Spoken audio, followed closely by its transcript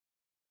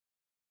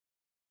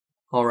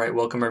Alright,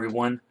 welcome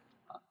everyone.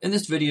 In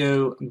this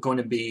video, I'm going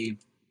to be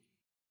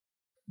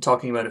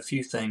talking about a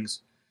few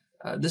things.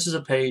 This is a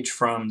page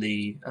from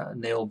the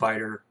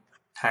Nailbiter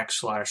Hack /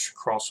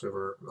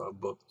 crossover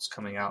book that's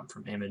coming out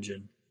from Image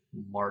in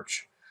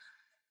March.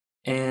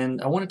 And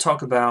I want to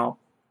talk about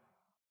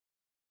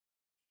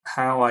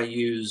how I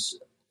use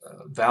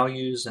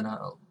values and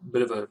a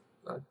bit of a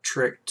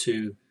trick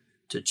to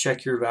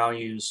check your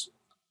values,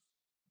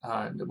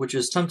 which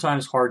is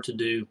sometimes hard to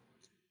do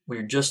when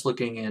you're just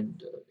looking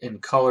in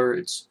color.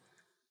 It's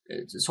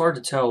hard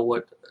to tell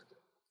what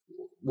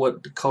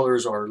the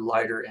colors are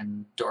lighter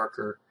and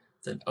darker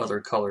than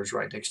other colors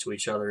right next to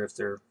each other if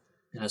they're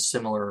in a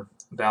similar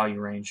value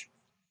range.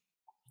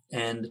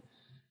 And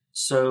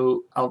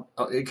so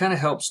it kind of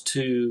helps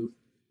to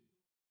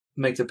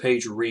make the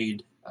page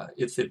read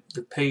if the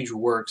page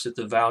works, if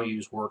the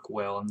values work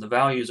well. And the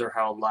values are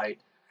how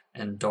light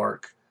and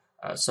dark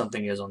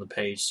something is on the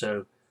page.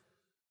 So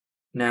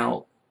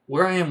now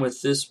where I am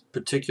with this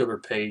particular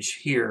page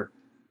here,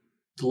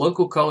 the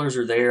local colors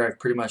are there. I've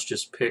pretty much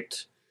just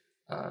picked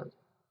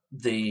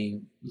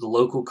the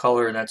local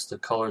color. That's the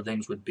color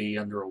things would be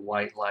under a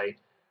white light.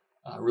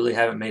 Really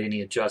haven't made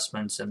any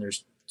adjustments, and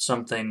there's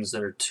some things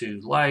that are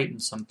too light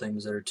and some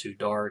things that are too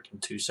dark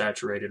and too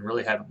saturated, and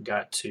really haven't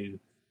got to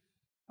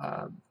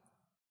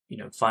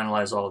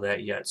finalize all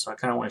that yet. So I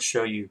kind of want to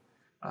show you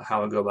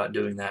how I go about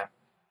doing that.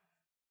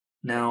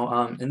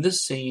 Now, in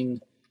this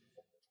scene,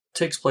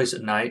 takes place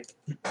at night.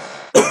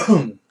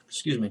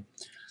 Excuse me.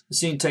 The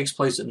scene takes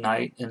place at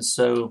night, and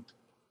so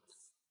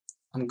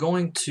I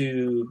want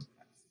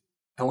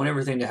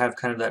everything to have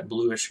kind of that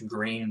bluish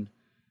green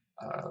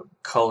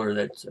color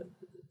that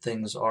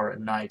things are at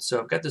night. So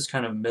I've got this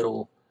kind of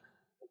middle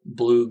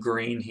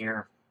blue-green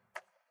here.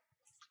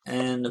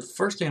 And the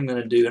first thing I'm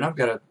going to do, and I've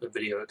got a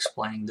video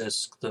explaining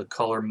this, the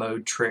color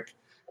mode trick,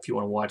 if you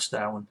want to watch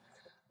that one.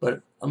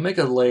 But I'll make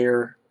a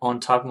layer on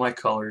top of my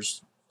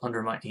colors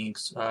under my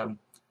inks.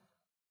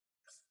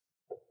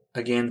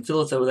 Again,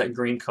 fill it with that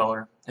green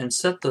color and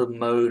set the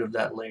mode of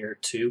that layer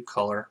to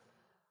color.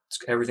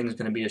 Everything's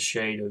going to be a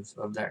shade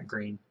of that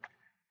green.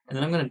 And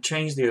then I'm going to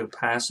change the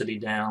opacity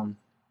down.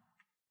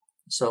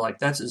 So like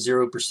that's at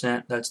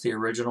 0%, that's the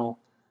original.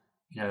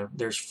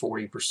 There's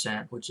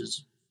 40%, which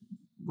is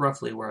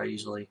roughly where I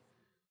usually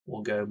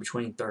will go,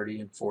 between 30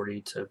 and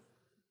 40 to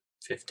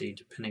 50,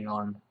 depending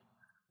on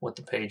what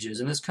the page is.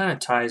 And this kind of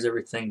ties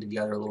everything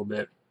together a little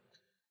bit.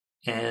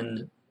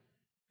 And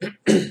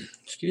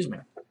excuse me.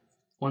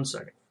 One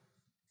second.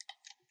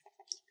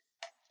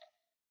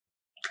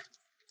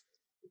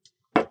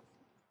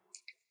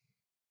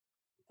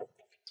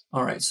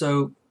 All right,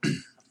 so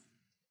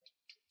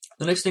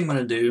the next thing I'm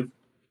going to do,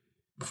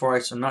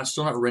 I'm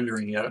still not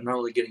rendering yet. I'm not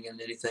really getting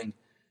into anything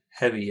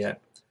heavy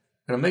yet.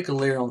 I'm going to make a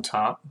layer on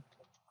top,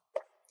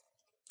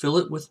 fill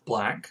it with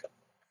black,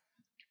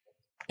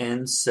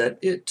 and set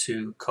it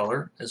to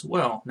color as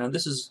well. Now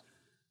this is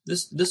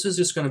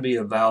just going to be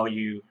a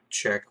value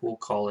check. We'll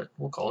call it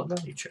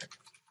value check.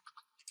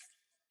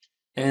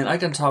 And I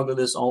can toggle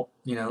this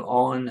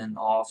on and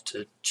off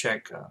to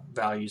check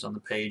values on the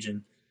page,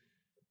 and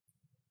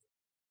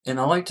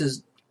I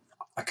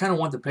kind of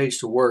want the page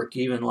to work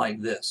even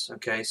like this,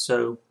 okay?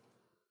 So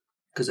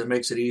because it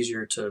makes it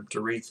easier to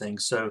read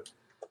things. So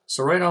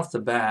right off the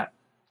bat,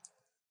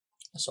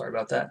 sorry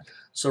about that.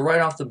 So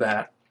right off the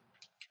bat,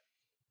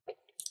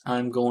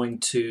 I'm going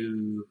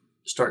to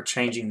start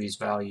changing these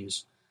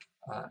values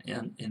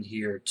in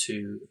here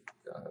to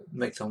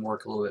make them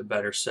work a little bit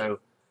better. So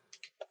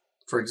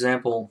for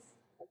example,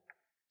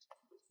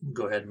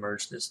 go ahead and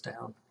merge this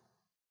down.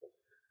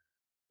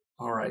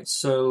 All right,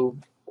 so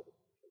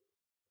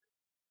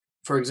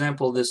for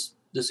example, this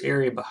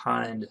area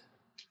behind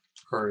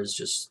her is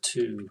just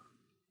too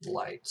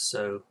light.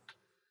 So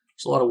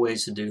there's a lot of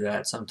ways to do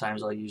that.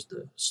 Sometimes I'll use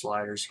the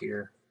sliders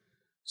here.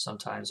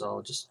 Sometimes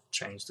I'll just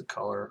change the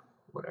color,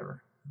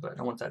 whatever. But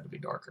I want that to be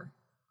darker.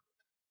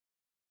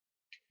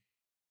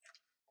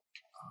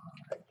 All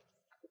right.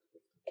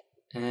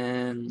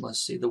 And let's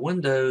see, the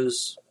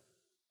windows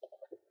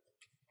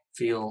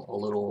feel a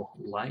little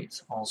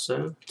light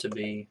also to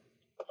be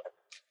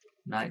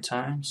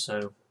nighttime.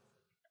 So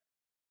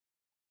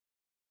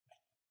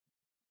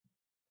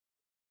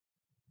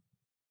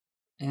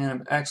and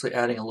I'm actually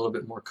adding a little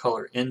bit more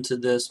color into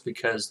this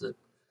because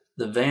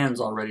the van's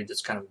already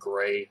this kind of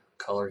gray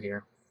color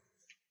here.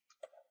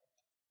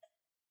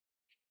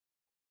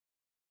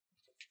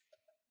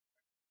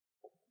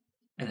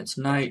 And it's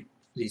night.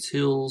 These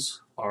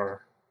hills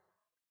are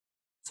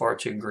far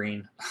too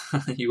green.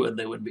 They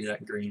wouldn't be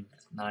that green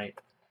at night.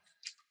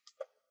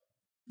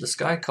 The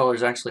sky color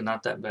is actually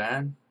not that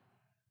bad.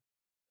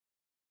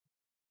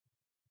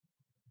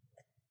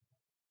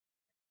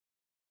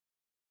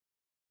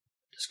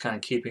 Just kind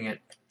of keeping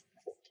it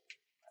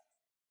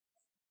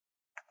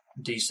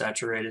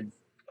desaturated.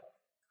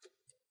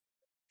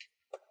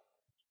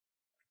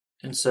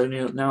 And so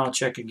now I'll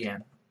check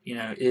again.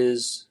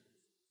 Is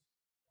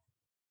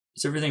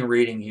everything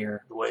reading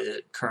here the way that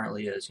it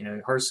currently is?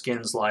 Her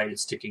skin's light,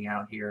 it's sticking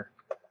out here.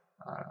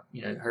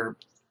 Her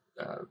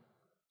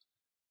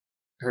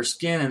her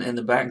skin and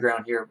the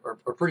background here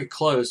are pretty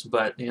close,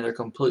 but they're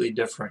completely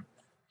different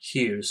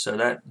hues, so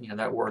that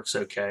that works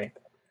okay.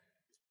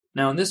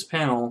 Now in this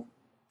panel,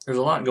 there's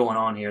a lot going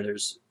on here.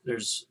 There's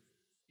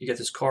you got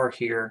this car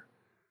here,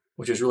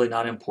 which is really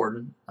not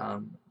important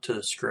to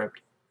the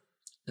script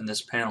in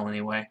this panel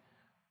anyway.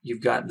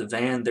 You've got the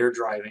van they're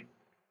driving,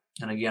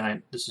 and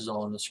again, this is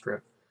all in the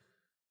script.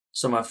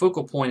 So my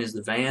focal point is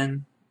the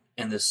van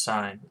and this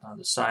sign.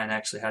 The sign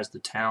actually has the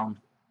town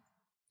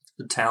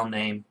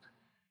name,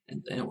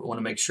 and we want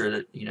to make sure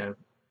that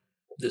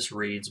this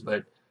reads.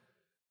 But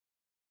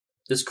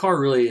this car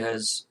really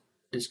is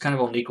kind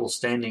of on equal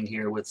standing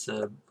here with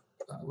the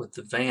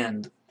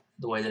van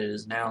the way that it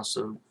is now.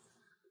 So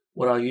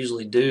what I'll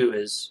usually do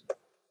is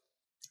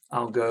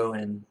I'll go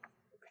and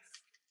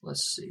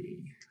let's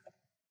see.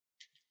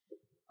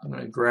 I'm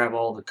going to grab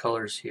all the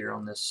colors here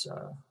on this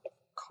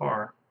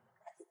car.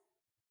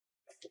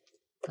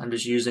 I'm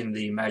just using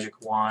the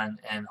magic wand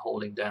and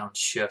holding down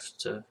shift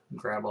to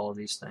grab all of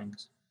these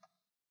things.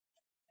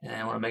 And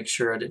I want to make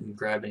sure I didn't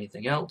grab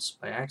anything else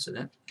by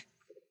accident.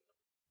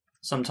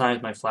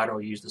 Sometimes my flatter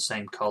will use the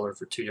same color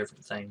for two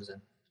different things,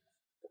 and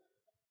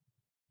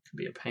it can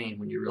be a pain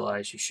when you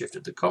realize you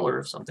shifted the color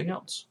of something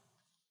else.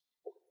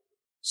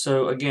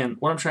 So again,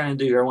 what I'm trying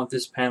to do here, I want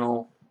this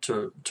panel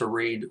to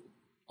read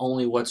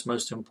only what's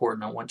most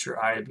important. I want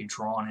your eye to be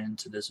drawn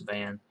into this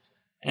van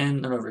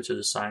and then over to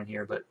the sign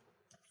here. But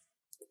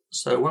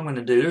so what I'm going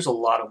to do, there's a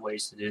lot of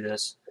ways to do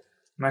this.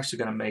 I'm actually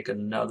going to make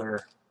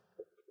another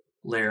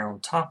layer on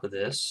top of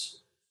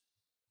this.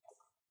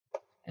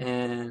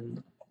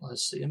 And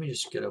let's see, let me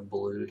just get a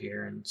blue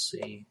here and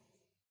see.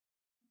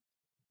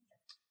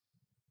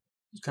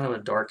 It's kind of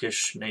a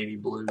darkish navy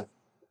blue.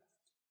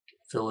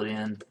 Fill it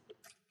in.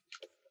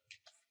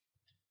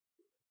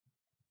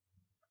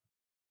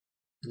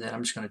 And then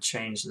I'm just going to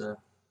change the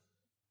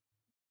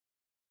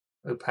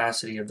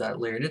opacity of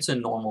that layer. And it's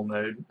in normal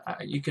mode.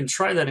 You can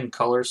try that in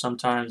color.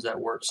 Sometimes that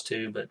works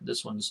too, but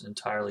this one's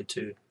entirely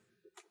too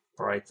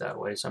bright that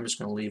way. So I'm just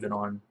going to leave it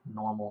on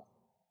normal.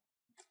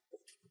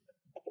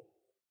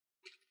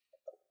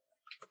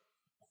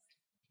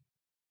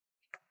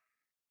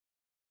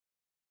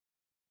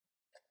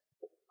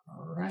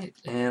 All right,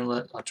 and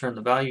I'll turn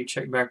the value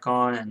check back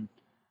on, and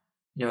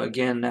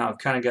again, now I've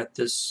kind of got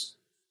this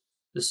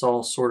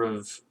all sort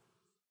of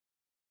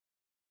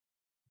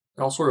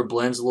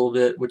blends a little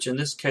bit, which in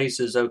this case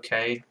is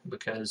okay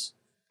because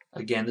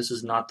again, this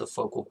is not the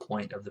focal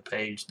point of the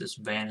page. This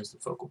van is the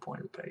focal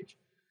point of the page.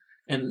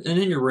 And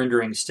in your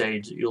rendering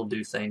stage, you'll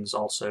do things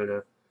also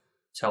to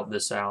help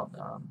this out.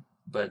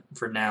 But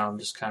for now, I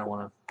just kind of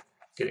want to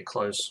get it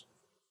close.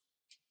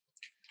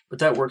 But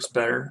that works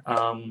better.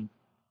 And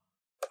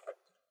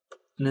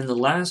then the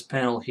last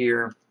panel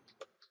here,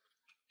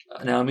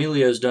 now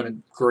Emilio's done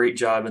a great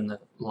job in the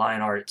line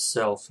art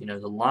itself. The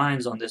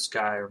lines on this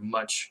guy are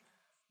much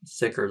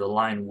thicker. The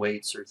line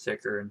weights are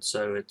thicker, and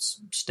so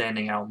it's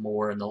standing out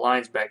more. And the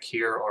lines back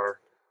here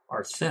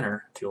are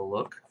thinner, if you'll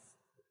look.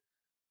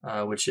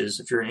 Which is,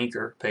 if you're an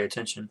inker, pay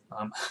attention.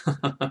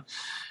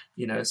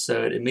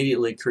 So it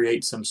immediately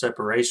creates some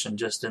separation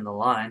just in the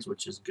lines,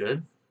 which is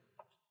good.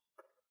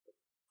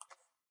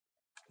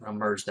 I'll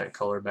merge that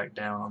color back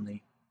down on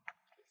the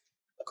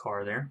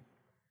car there.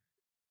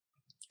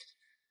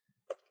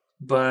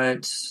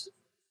 But,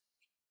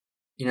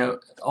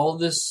 all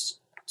this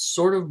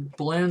sort of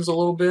blends a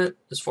little bit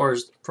as far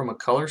as from a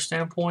color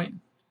standpoint.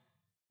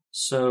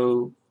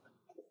 So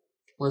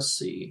let's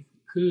see,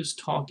 who's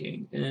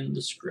talking in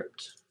the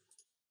script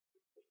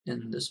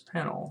in this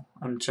panel?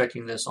 I'm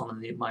checking this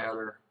on my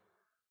other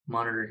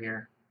monitor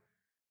here.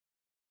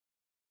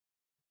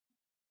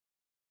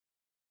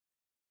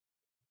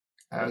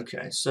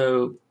 Okay,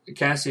 so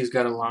Cassie's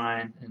got a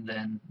line, and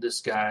then this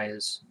guy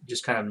is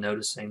just kind of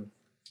noticing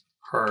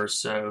her,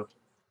 so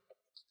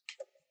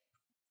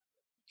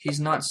he's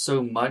not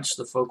so much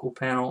the focal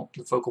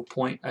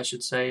point, I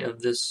should say,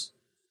 of this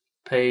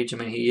page. I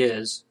mean, he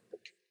is,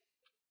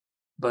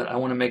 but I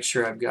want to make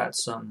sure I've got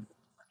some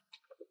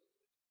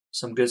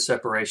good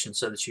separation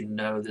so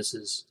that this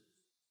is,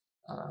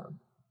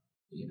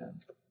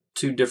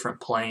 two different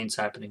planes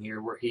happening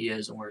here, where he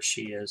is and where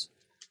she is.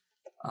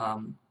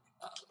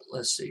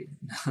 Let's see.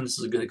 This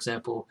is a good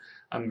example.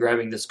 I'm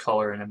grabbing this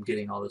color and I'm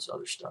getting all this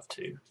other stuff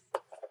too.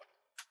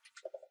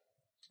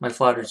 My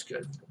flatter's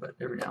good, but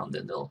every now and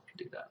then they'll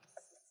do that.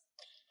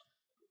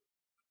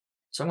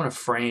 So I'm going to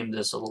frame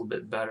this a little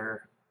bit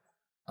better.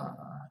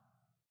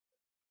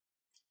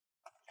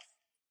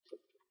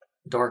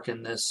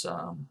 Darken this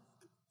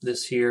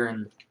this here,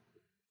 and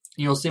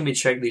you'll see me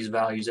check these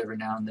values every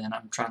now and then.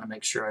 I'm trying to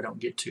make sure I don't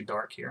get too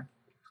dark here,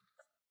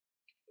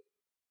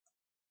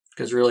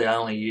 because really I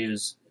only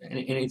use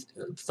any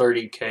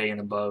 30K and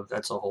above.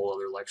 That's a whole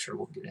other lecture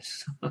we'll get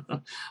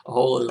into. A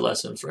whole other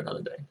lesson for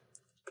another day.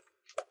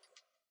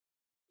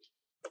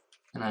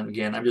 And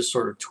again, I'm just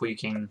sort of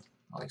tweaking.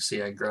 Like,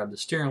 see, I grabbed the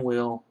steering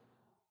wheel,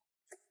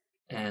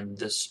 and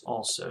this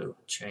also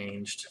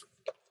changed.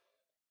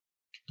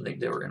 I think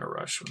they were in a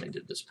rush when they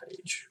did this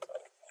page.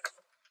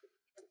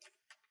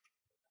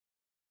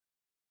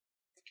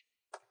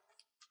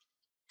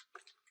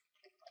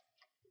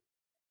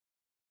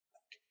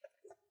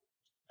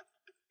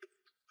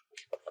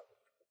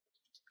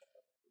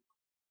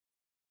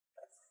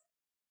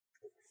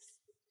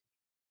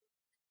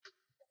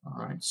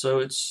 All right, so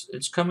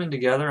it's coming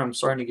together. I'm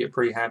starting to get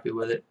pretty happy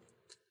with it.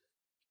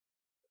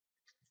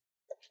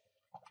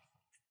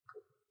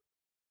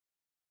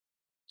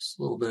 Just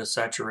a little bit of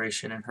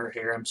saturation in her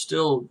hair. I'm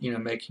still,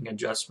 making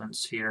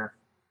adjustments here.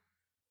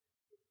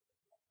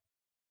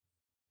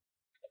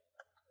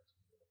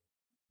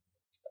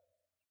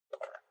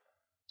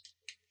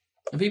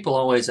 And people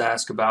always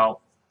ask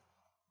about,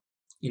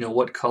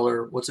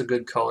 what's a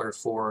good color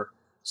for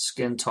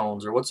skin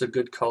tones, or what's a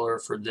good color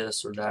for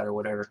this or that or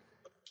whatever.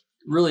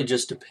 It really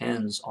just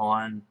depends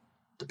on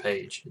the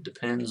page. It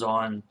depends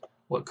on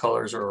what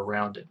colors are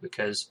around it,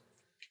 because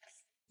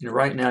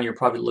right now you're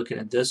probably looking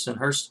at this and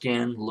her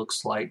skin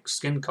looks like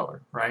skin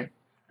color, right?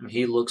 I mean,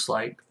 he looks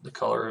like the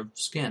color of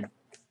skin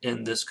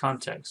in this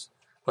context.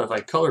 But if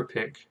I color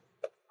pick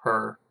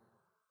her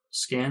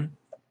skin,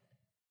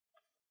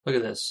 look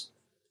at this.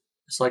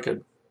 It's like a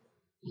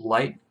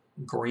light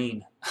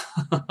green,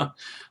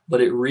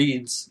 but it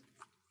reads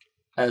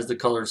as the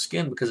color of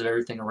skin because of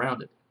everything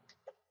around it.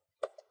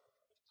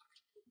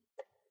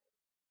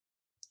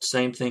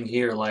 Same thing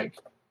here, like,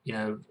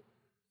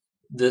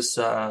 this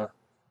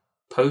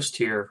post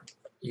here,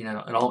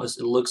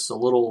 it looks a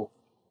little,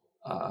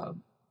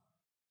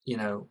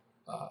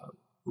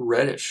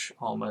 reddish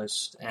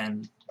almost.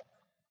 And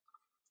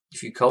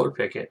if you color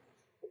pick it,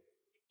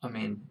 I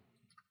mean,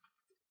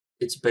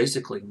 it's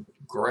basically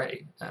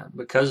gray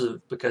because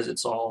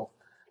it's all,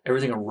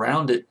 everything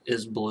around it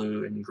is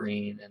blue and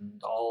green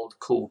and all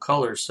cool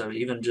colors. So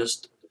even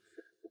just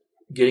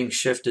getting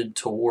shifted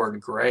toward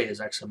gray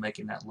is actually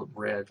making that look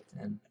red,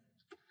 and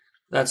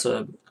that's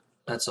a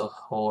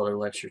whole other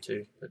lecture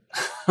too.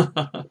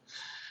 But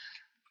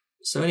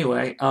so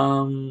anyway,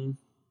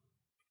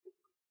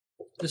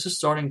 this is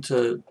starting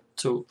to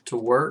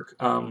work.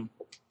 And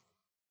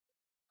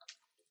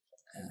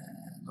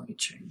let me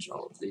change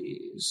all of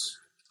these.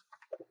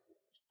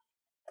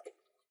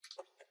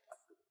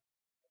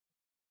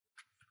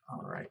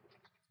 All right,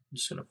 I'm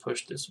just going to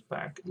push this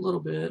back a little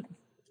bit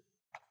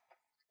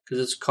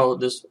because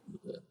this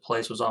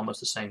place was almost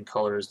the same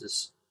color as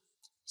this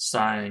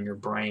sign, and your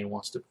brain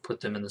wants to put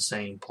them in the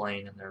same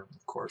plane, and they're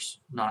of course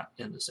not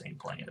in the same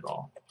plane at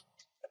all.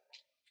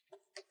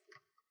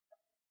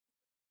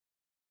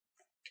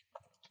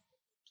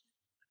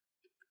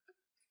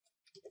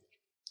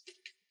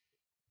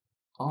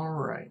 All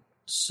right,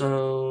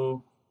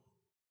 so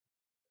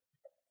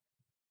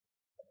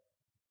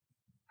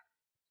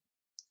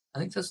I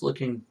think that's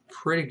looking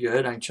pretty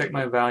good. I can check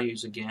my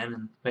values again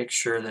and make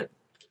sure that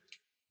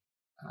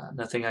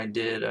nothing I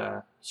did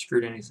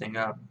screwed anything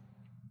up.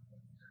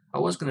 I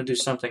was going to do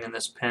something in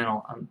this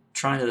panel. I'm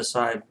trying to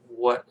decide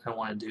what I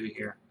want to do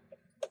here.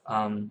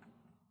 I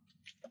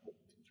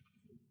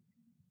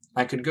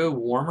could go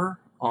warmer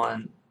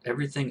on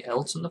everything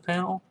else in the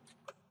panel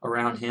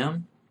around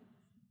him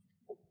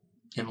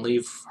and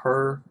leave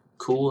her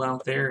cool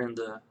out there in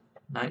the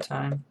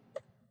nighttime,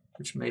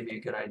 which may be a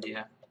good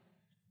idea.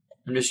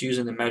 I'm just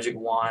using the magic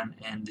wand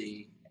and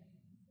the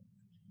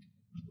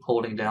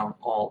holding down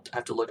Alt. I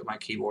have to look at my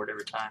keyboard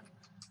every time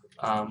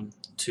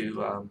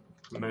to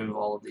remove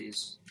all of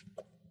these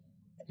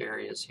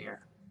areas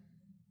here.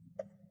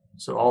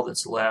 So all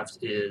that's left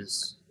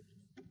is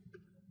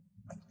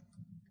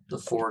the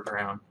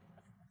foreground.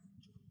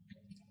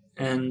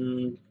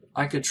 And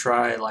I could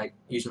try like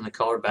using the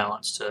color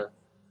balance to,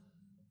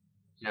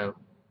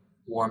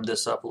 warm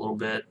this up a little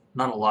bit.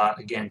 Not a lot,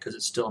 again, because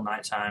it's still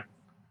nighttime.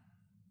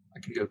 I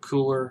could go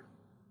cooler.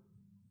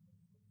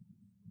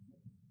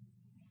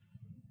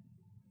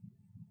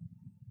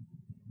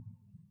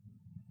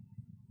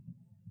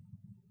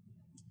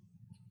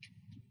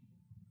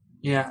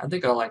 Yeah, I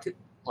think I like it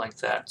like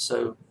that.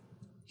 So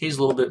he's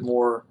a little bit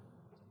more,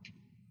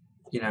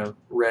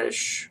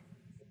 reddish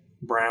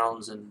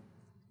browns and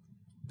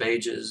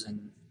beiges,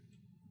 and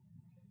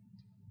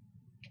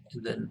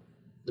then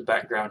the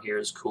background here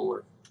is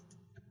cooler.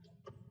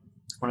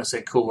 When I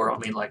say cooler, I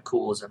don't mean like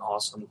cool as in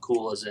awesome,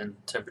 cool as in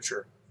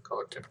temperature,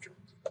 color temperature.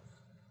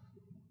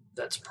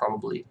 That's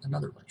probably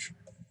another lecture.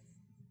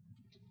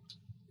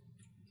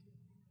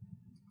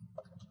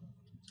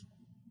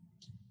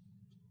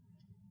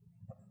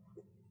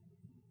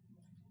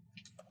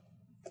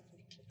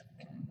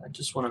 I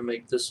just want to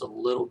make this a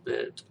little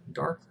bit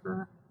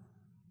darker.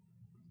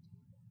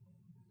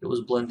 It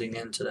was blending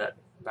into that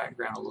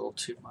background a little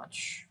too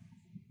much.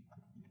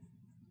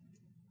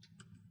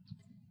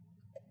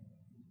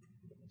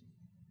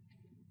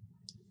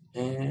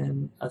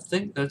 And I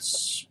think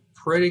that's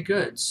pretty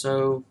good.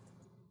 So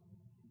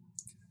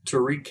to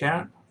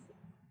recap,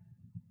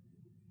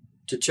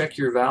 to check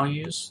your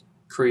values,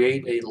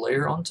 create a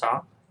layer on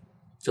top,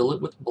 fill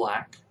it with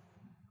black.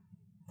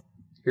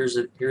 Here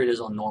it is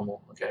on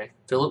normal, okay?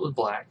 Fill it with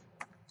black,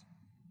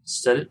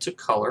 set it to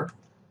color,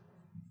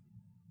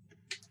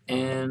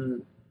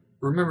 and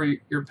remember,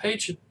 your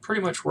page should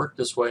pretty much work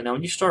this way. Now,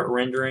 when you start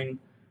rendering,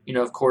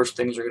 of course,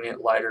 things are going to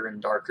get lighter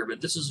and darker, but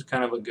this is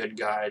kind of a good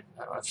guide.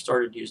 I've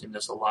started using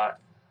this a lot.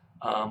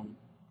 I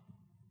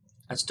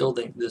still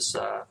think this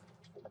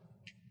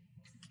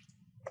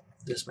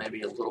may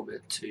be a little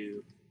bit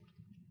too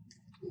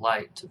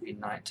light to be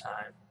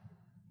nighttime.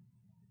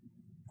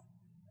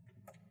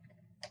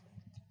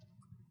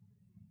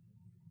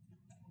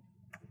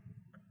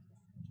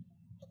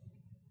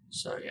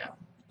 So yeah.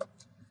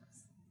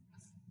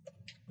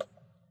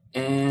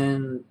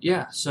 And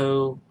yeah,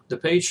 so the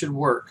page should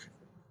work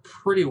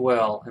pretty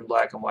well in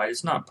black and white.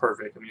 It's not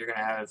perfect. I mean, you're going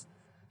to have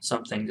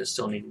some things that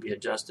still need to be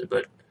adjusted,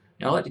 but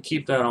I like to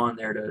keep that on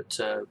there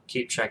to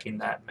keep checking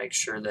that and make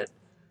sure that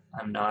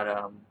I'm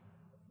not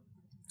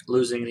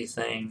losing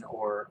anything,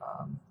 or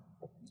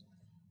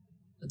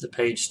that the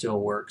page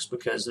still works,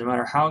 because no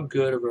matter how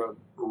good of a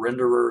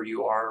renderer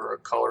you are, or a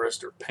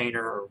colorist or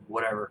painter or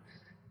whatever,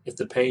 if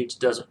the page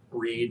doesn't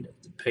read,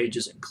 if the page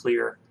isn't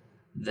clear,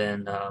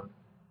 then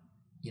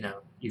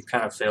you've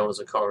kind of failed as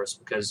a colorist,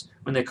 because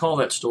when they call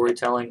that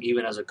storytelling,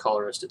 even as a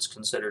colorist, it's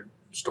considered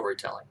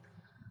storytelling.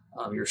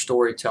 You're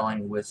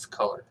storytelling with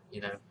color,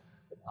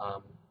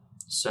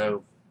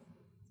 So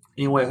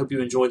anyway, I hope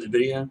you enjoyed the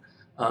video.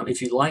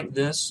 If you like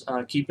this,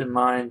 keep in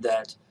mind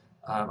that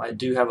I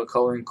do have a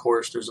coloring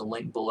course. There's a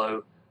link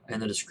below in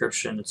the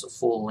description. It's a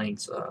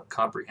full-length,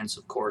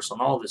 comprehensive course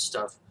on all this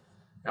stuff,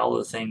 and all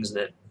the things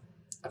that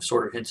I've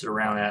sort of hinted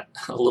around at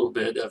a little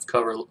bit. I've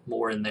covered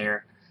more in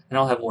there. And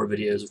I'll have more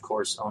videos, of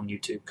course, on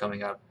YouTube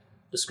coming up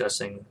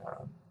discussing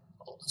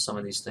some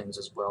of these things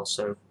as well.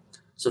 So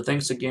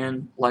thanks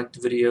again. Like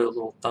the video, a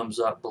little thumbs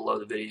up below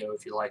the video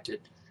if you liked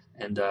it,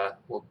 and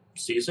we'll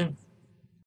see you soon.